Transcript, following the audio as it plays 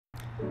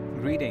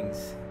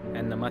Greetings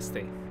and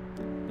namaste.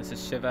 This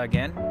is Shiva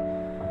again,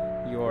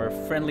 your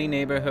friendly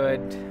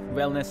neighborhood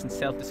wellness and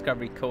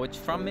self-discovery coach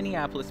from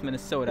Minneapolis,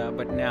 Minnesota,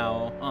 but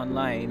now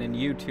online and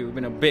YouTube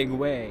in a big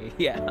way.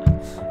 Yeah,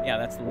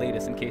 that's the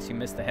latest in case you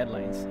missed the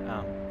headlines.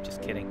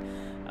 Just kidding.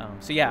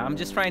 So yeah, I'm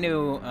just trying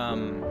to,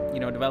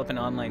 develop an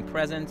online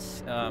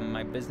presence.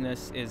 My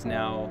business is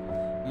now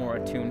more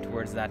attuned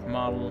towards that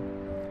model.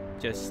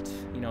 Just,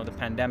 the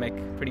pandemic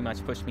pretty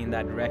much pushed me in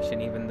that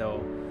direction, even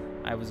though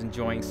I was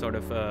enjoying sort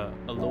of a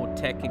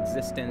low-tech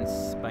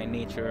existence by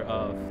nature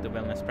of the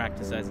wellness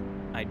practices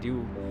I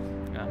do.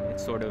 It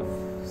sort of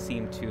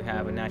seemed to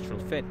have a natural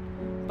fit.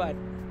 But,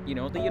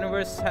 the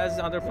universe has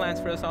other plans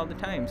for us all the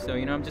time. So,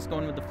 I'm just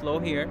going with the flow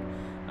here.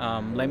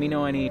 Let me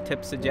know any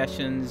tips,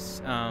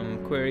 suggestions,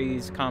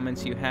 queries,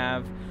 comments you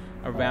have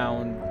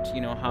around,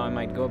 how I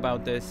might go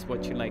about this,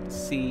 what you'd like to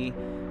see.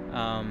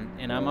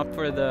 And I'm up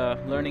for the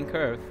learning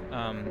curve.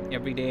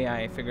 Every day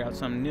I figure out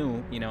something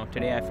new.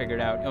 Today I figured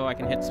out, I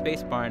can hit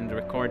spacebar and the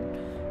record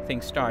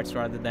thing starts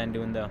rather than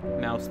doing the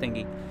mouse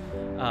thingy.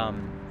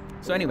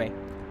 So anyway,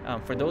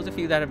 for those of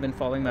you that have been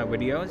following my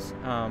videos,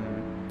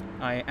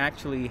 I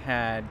actually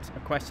had a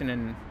question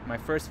in my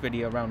first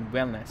video around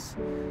wellness.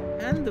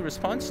 And the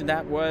response to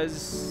that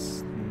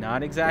was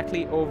not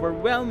exactly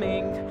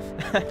overwhelming.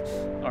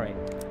 All right,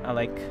 I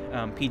like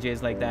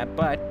PJs like that,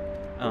 but,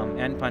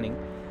 and punning.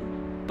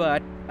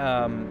 But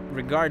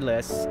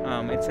regardless,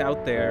 it's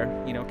out there,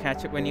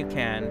 catch it when you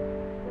can.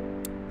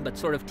 But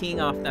sort of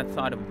teeing off that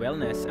thought of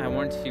wellness, I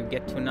want to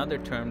get to another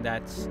term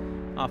that's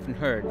often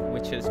heard,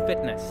 which is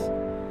fitness.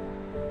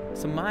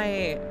 So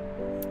my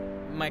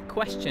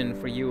question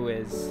for you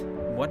is,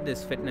 what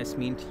does fitness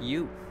mean to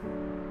you?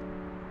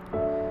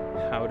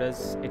 How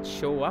does it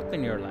show up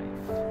in your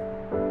life?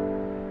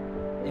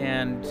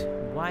 And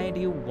why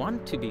do you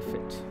want to be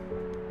fit?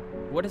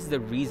 What is the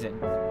reason?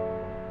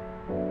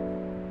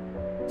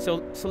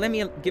 So let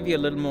me give you a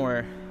little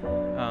more,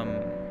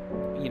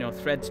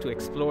 threads to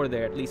explore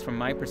there, at least from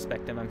my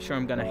perspective. I'm sure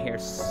I'm going to hear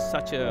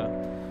such a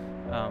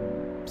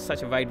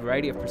wide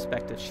variety of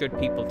perspectives should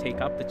people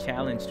take up the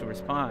challenge to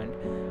respond,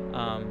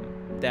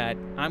 that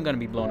I'm going to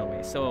be blown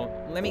away. So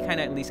let me kind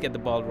of at least get the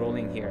ball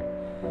rolling here.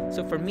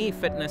 So for me,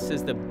 fitness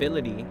is the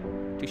ability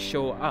to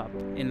show up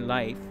in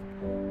life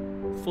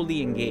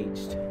fully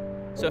engaged.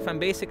 So if I'm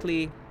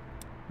basically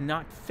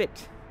not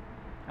fit,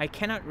 I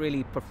cannot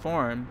really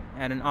perform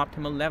at an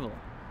optimal level.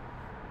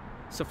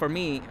 So for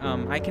me,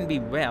 I can be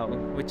well,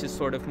 which is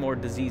sort of more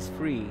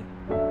disease-free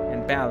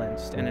and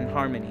balanced and in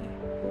harmony.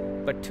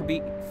 But to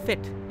be fit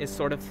is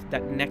sort of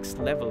that next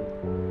level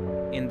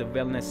in the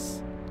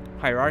wellness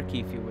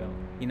hierarchy, if you will.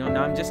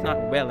 Now I'm just not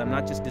well, I'm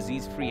not just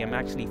disease-free, I'm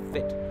actually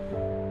fit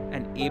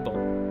and able.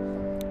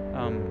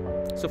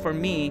 So for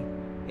me,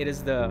 it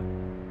is the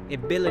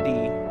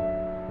ability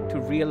to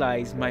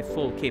realize my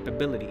full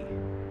capability.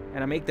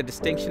 And I make the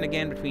distinction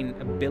again between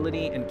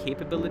ability and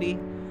capability.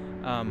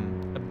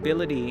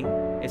 Ability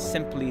is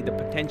simply the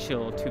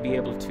potential to be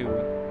able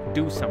to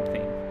do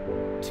something,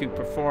 to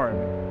perform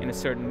in a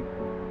certain,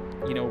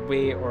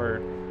 way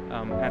or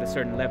at a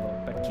certain level.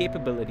 But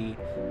capability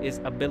is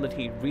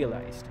ability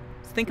realized.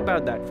 So think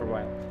about that for a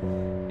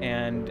while.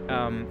 And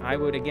I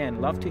would,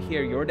 again, love to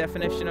hear your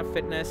definition of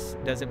fitness.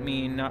 Does it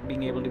mean not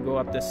being able to go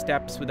up the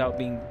steps without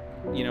being,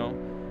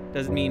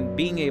 does it mean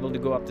being able to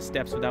go up the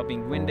steps without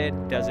being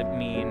winded? Does it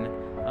mean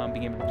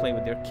being able to play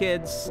with their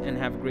kids and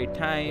have a great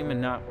time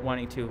and not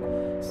wanting to,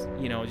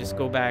 just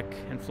go back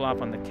and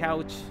flop on the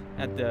couch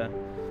at the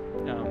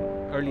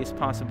earliest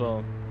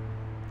possible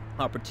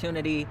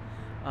opportunity?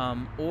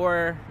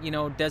 Or,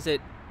 does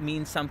it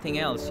mean something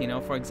else?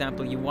 For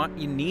example,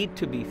 you need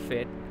to be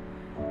fit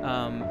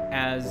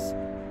as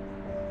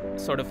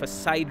sort of a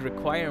side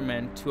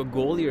requirement to a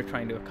goal you're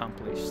trying to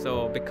accomplish.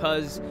 So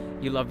because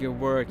you love your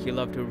work, you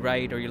love to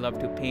write, or you love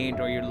to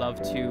paint, or you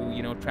love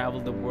to, travel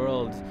the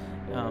world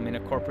in a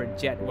corporate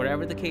jet,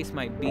 whatever the case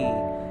might be,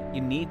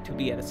 you need to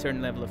be at a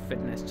certain level of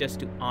fitness just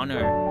to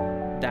honor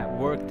that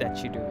work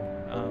that you do,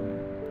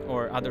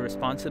 or other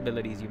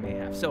responsibilities you may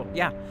have. So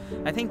yeah,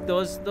 I think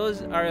those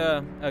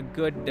are a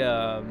good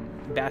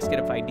basket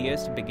of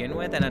ideas to begin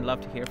with, and I'd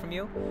love to hear from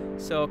you.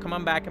 So come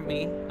on back at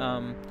me.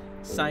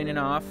 Signing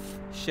off,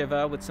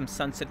 Shiva, with some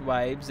sunset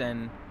vibes,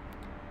 and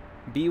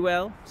be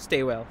well,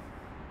 stay well.